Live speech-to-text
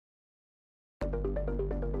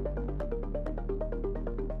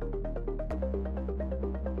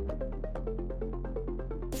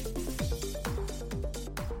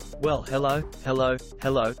Well, hello,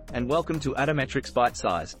 and welcome to Atometrics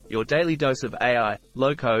ByteSize, your daily dose of AI,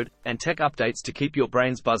 low-code, and tech updates to keep your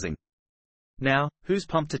brains buzzing. Now, who's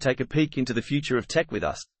pumped to take a peek into the future of tech with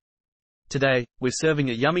us? Today, we're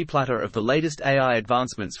serving a yummy platter of the latest AI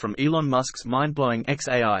advancements from Elon Musk's mind-blowing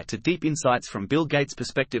XAI to deep insights from Bill Gates'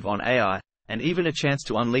 perspective on AI, and even a chance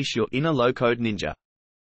to unleash your inner low-code ninja.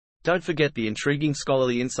 Don't forget the intriguing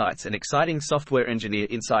scholarly insights and exciting software engineer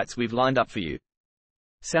insights we've lined up for you.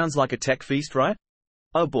 Sounds like a tech feast, right?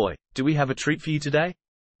 Oh boy, do we have a treat for you today?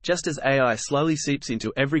 Just as AI slowly seeps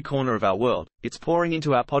into every corner of our world, it's pouring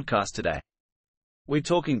into our podcast today. We're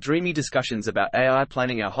talking dreamy discussions about AI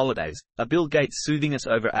planning our holidays, a Bill Gates soothing us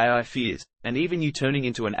over AI fears, and even you turning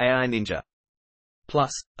into an AI ninja.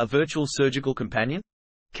 Plus, a virtual surgical companion?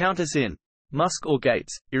 Count us in. Musk or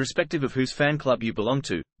Gates, irrespective of whose fan club you belong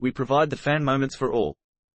to, we provide the fan moments for all.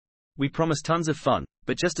 We promise tons of fun,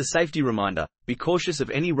 but just a safety reminder, be cautious of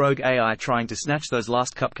any rogue AI trying to snatch those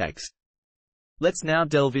last cupcakes. Let's now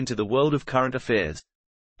delve into the world of current affairs.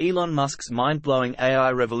 Elon Musk's mind-blowing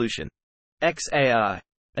AI revolution. XAI.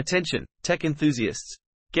 Attention, tech enthusiasts.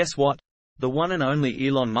 Guess what? The one and only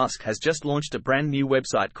Elon Musk has just launched a brand new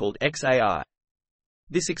website called XAI.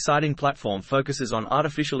 This exciting platform focuses on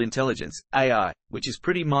artificial intelligence, AI, which is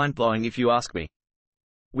pretty mind-blowing if you ask me.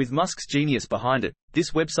 With Musk's genius behind it,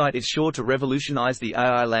 this website is sure to revolutionize the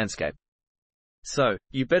AI landscape. So,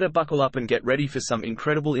 you better buckle up and get ready for some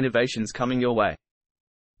incredible innovations coming your way.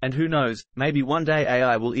 And who knows, maybe one day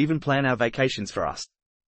AI will even plan our vacations for us.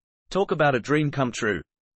 Talk about a dream come true.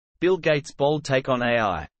 Bill Gates' bold take on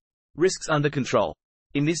AI. Risks under control.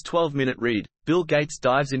 In this 12-minute read, Bill Gates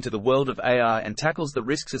dives into the world of AI and tackles the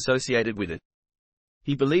risks associated with it.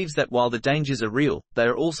 He believes that while the dangers are real, they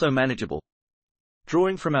are also manageable.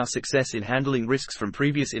 Drawing from our success in handling risks from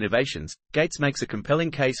previous innovations, Gates makes a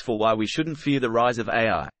compelling case for why we shouldn't fear the rise of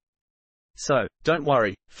AI. So, don't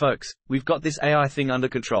worry, folks, we've got this AI thing under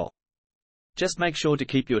control. Just make sure to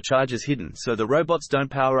keep your charges hidden so the robots don't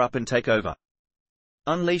power up and take over.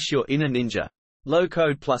 Unleash your inner ninja. Low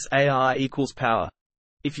code plus AI equals power.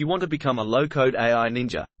 If you want to become a low-code AI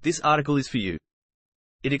ninja, this article is for you.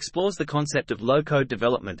 It explores the concept of low-code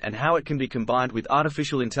development and how it can be combined with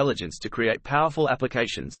artificial intelligence to create powerful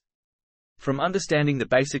applications. From understanding the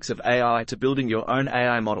basics of AI to building your own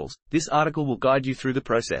AI models, this article will guide you through the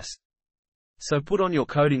process. So put on your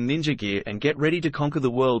coding ninja gear and get ready to conquer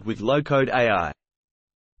the world with low-code AI.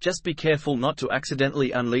 Just be careful not to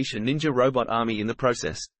accidentally unleash a ninja robot army in the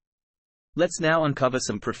process. Let's now uncover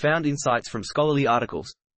some profound insights from scholarly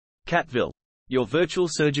articles. Catville, your virtual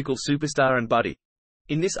surgical superstar and buddy.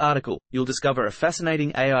 In this article, you'll discover a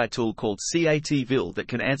fascinating AI tool called Catville that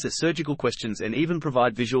can answer surgical questions and even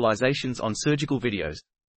provide visualizations on surgical videos.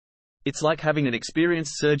 It's like having an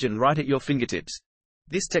experienced surgeon right at your fingertips.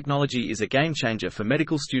 This technology is a game changer for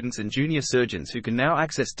medical students and junior surgeons who can now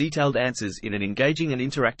access detailed answers in an engaging and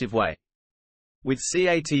interactive way. With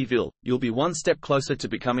Catville, you'll be one step closer to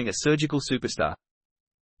becoming a surgical superstar.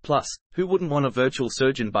 Plus, who wouldn't want a virtual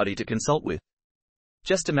surgeon buddy to consult with?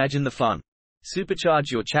 Just imagine the fun.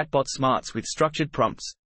 Supercharge your chatbot smarts with structured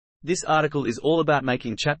prompts. This article is all about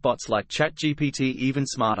making chatbots like ChatGPT even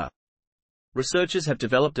smarter. Researchers have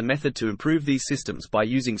developed a method to improve these systems by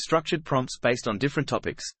using structured prompts based on different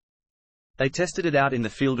topics. They tested it out in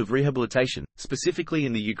the field of rehabilitation, specifically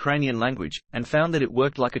in the Ukrainian language, and found that it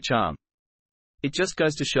worked like a charm. It just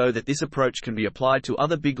goes to show that this approach can be applied to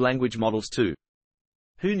other big language models too.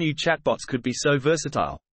 Who knew chatbots could be so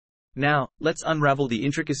versatile? Now, let's unravel the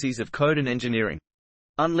intricacies of code and engineering.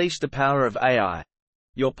 Unleash the power of AI.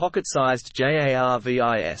 Your pocket-sized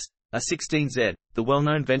JARVIS, a 16Z, the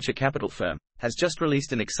well-known venture capital firm, has just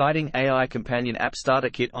released an exciting AI companion app starter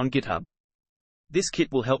kit on GitHub. This kit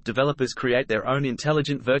will help developers create their own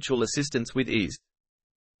intelligent virtual assistants with ease.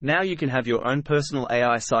 Now you can have your own personal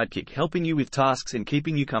AI sidekick helping you with tasks and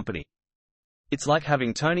keeping you company. It's like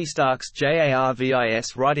having Tony Stark's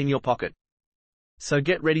JARVIS right in your pocket. So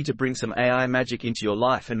get ready to bring some AI magic into your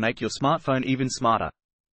life and make your smartphone even smarter.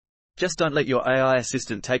 Just don't let your AI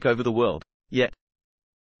assistant take over the world, yet.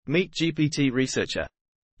 Meet GPT Researcher,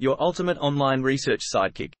 your ultimate online research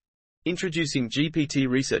sidekick. Introducing GPT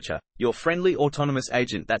Researcher, your friendly autonomous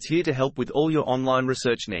agent that's here to help with all your online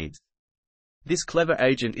research needs. This clever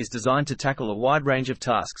agent is designed to tackle a wide range of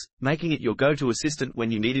tasks, making it your go-to assistant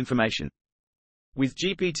when you need information. With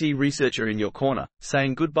GPT Researcher in your corner,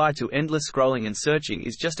 saying goodbye to endless scrolling and searching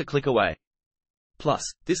is just a click away. Plus,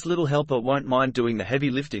 this little helper won't mind doing the heavy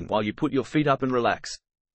lifting while you put your feet up and relax.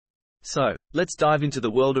 So, let's dive into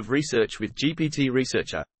the world of research with GPT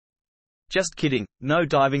Researcher. Just kidding, no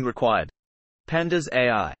diving required. Pandas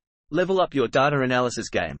AI. Level up your data analysis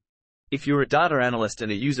game. If you're a data analyst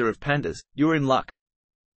and a user of Pandas, you're in luck.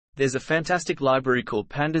 There's a fantastic library called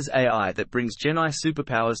Pandas AI that brings Gen AI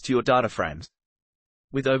superpowers to your data frames.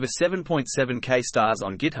 With over 7.7k stars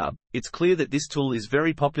on GitHub, it's clear that this tool is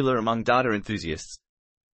very popular among data enthusiasts.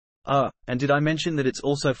 Oh, and did I mention that it's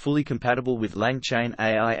also fully compatible with LangChain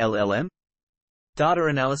AI LLM? Data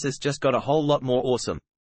analysis just got a whole lot more awesome.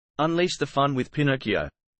 Unleash the fun with Pinocchio,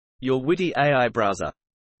 your witty AI browser.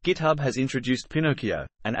 GitHub has introduced Pinocchio,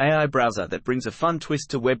 an AI browser that brings a fun twist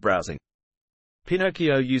to web browsing.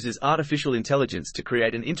 Pinocchio uses artificial intelligence to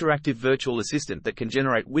create an interactive virtual assistant that can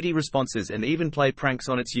generate witty responses and even play pranks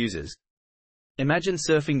on its users. Imagine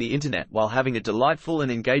surfing the internet while having a delightful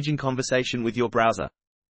and engaging conversation with your browser.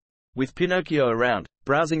 With Pinocchio around,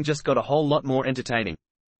 browsing just got a whole lot more entertaining.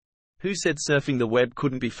 Who said surfing the web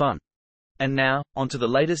couldn't be fun? And now, onto the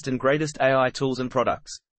latest and greatest AI tools and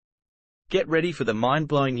products. Get ready for the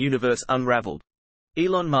mind-blowing universe unraveled.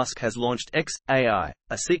 Elon Musk has launched xAI,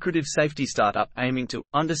 a secretive safety startup aiming to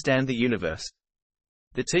understand the universe.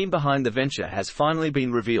 The team behind the venture has finally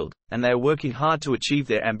been revealed, and they are working hard to achieve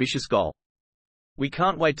their ambitious goal. We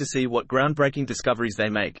can't wait to see what groundbreaking discoveries they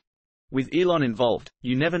make. With Elon involved,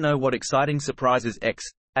 you never know what exciting surprises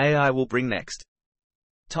xAI will bring next.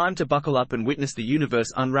 Time to buckle up and witness the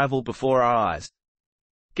universe unravel before our eyes.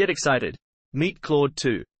 Get excited. Meet Claude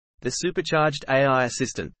 2, the supercharged AI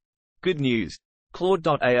assistant. Good news.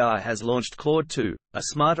 Claude.ai has launched Claude 2, a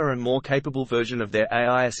smarter and more capable version of their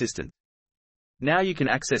AI assistant. Now you can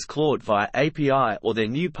access Claude via API or their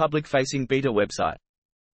new public-facing beta website.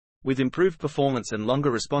 With improved performance and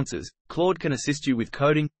longer responses, Claude can assist you with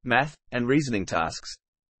coding, math, and reasoning tasks.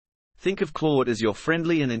 Think of Claude as your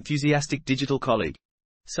friendly and enthusiastic digital colleague.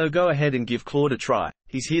 So go ahead and give Claude a try,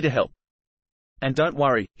 he's here to help. And don't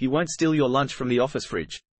worry, he won't steal your lunch from the office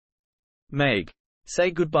fridge. Meg. Say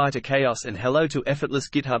goodbye to chaos and hello to effortless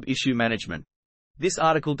GitHub issue management. This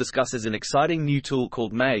article discusses an exciting new tool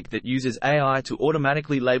called Meg that uses AI to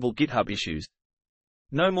automatically label GitHub issues.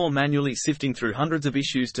 No more manually sifting through hundreds of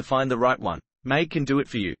issues to find the right one. Meg can do it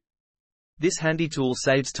for you. This handy tool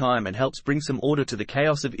saves time and helps bring some order to the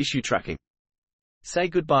chaos of issue tracking. Say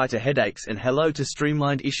goodbye to headaches and hello to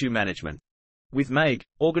streamlined issue management. With Meg,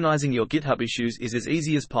 organizing your GitHub issues is as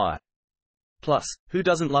easy as pie. Plus, who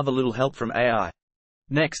doesn't love a little help from AI?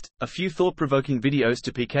 Next, a few thought-provoking videos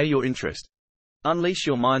to pique your interest. Unleash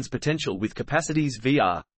your mind's potential with Capacities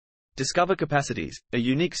VR. Discover Capacities, a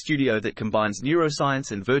unique studio that combines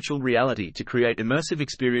neuroscience and virtual reality to create immersive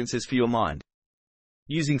experiences for your mind.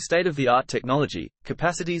 Using state-of-the-art technology,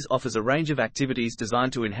 Capacities offers a range of activities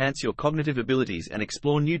designed to enhance your cognitive abilities and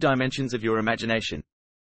explore new dimensions of your imagination.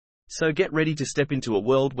 So get ready to step into a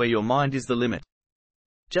world where your mind is the limit.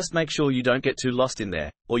 Just make sure you don't get too lost in there,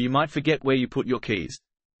 or you might forget where you put your keys.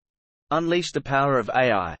 Unleash the power of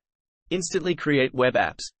AI. Instantly create web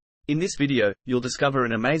apps. In this video, you'll discover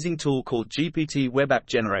an amazing tool called GPT Web App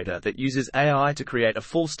Generator that uses AI to create a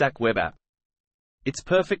full-stack web app. It's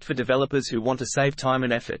perfect for developers who want to save time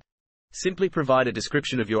and effort. Simply provide a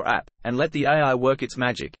description of your app, and let the AI work its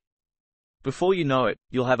magic. Before you know it,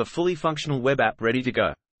 you'll have a fully functional web app ready to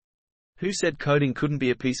go. Who said coding couldn't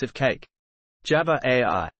be a piece of cake? Jabber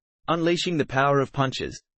AI. Unleashing the power of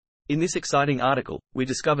punches. In this exciting article, we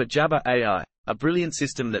discover Jabber AI, a brilliant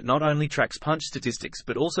system that not only tracks punch statistics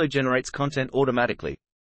but also generates content automatically.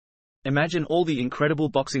 Imagine all the incredible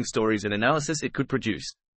boxing stories and analysis it could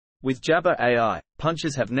produce. With Jabber AI,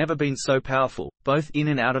 punches have never been so powerful, both in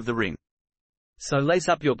and out of the ring. So lace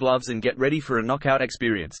up your gloves and get ready for a knockout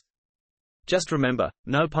experience. Just remember,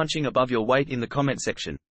 no punching above your weight in the comment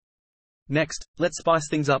section. Next, let's spice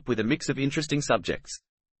things up with a mix of interesting subjects.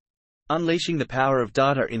 Unleashing the power of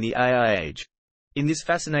data in the AI age. In this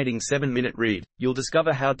fascinating 7-minute read, you'll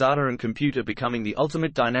discover how data and compute are becoming the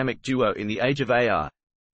ultimate dynamic duo in the age of AI.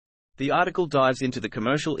 The article dives into the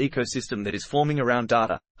commercial ecosystem that is forming around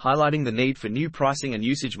data, highlighting the need for new pricing and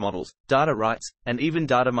usage models, data rights, and even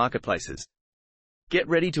data marketplaces. Get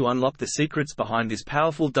ready to unlock the secrets behind this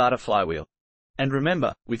powerful data flywheel. And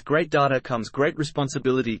remember, with great data comes great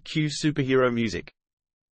responsibility. Cue superhero music.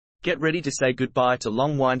 Get ready to say goodbye to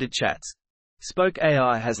long-winded chats. Spoke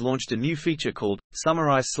AI has launched a new feature called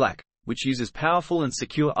Summarize Slack, which uses powerful and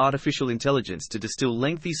secure artificial intelligence to distill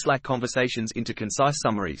lengthy Slack conversations into concise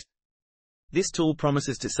summaries. This tool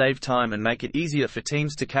promises to save time and make it easier for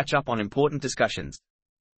teams to catch up on important discussions.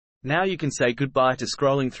 Now you can say goodbye to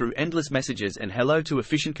scrolling through endless messages and hello to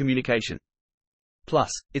efficient communication.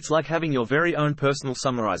 Plus, it's like having your very own personal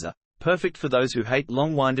summarizer, perfect for those who hate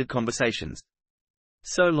long-winded conversations.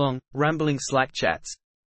 So long, rambling Slack chats.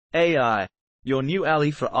 AI, your new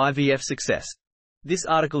ally for IVF success. This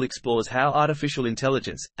article explores how artificial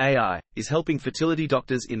intelligence, AI, is helping fertility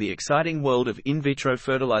doctors in the exciting world of in vitro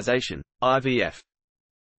fertilization, IVF.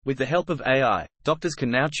 With the help of AI, doctors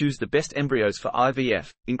can now choose the best embryos for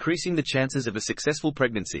IVF, increasing the chances of a successful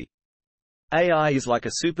pregnancy. AI is like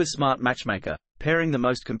a super smart matchmaker, pairing the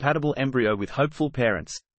most compatible embryo with hopeful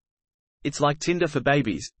parents. It's like Tinder for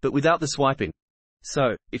babies, but without the swiping.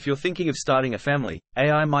 So, if you're thinking of starting a family,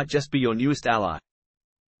 AI might just be your newest ally.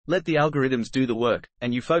 Let the algorithms do the work,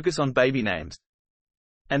 and you focus on baby names.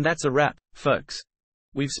 And that's a wrap, folks.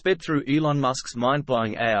 We've sped through Elon Musk's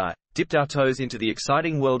mind-blowing AI, dipped our toes into the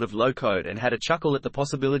exciting world of low-code and had a chuckle at the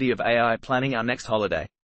possibility of AI planning our next holiday.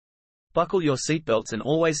 Buckle your seatbelts and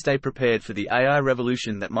always stay prepared for the AI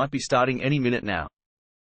revolution that might be starting any minute now.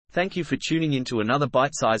 Thank you for tuning in to another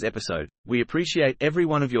ByteSize episode. We appreciate every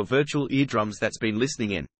one of your virtual eardrums that's been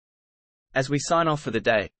listening in. As we sign off for the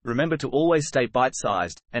day, remember to always stay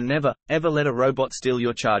bite-sized, and never, ever let a robot steal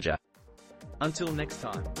your charger. Until next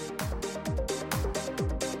time.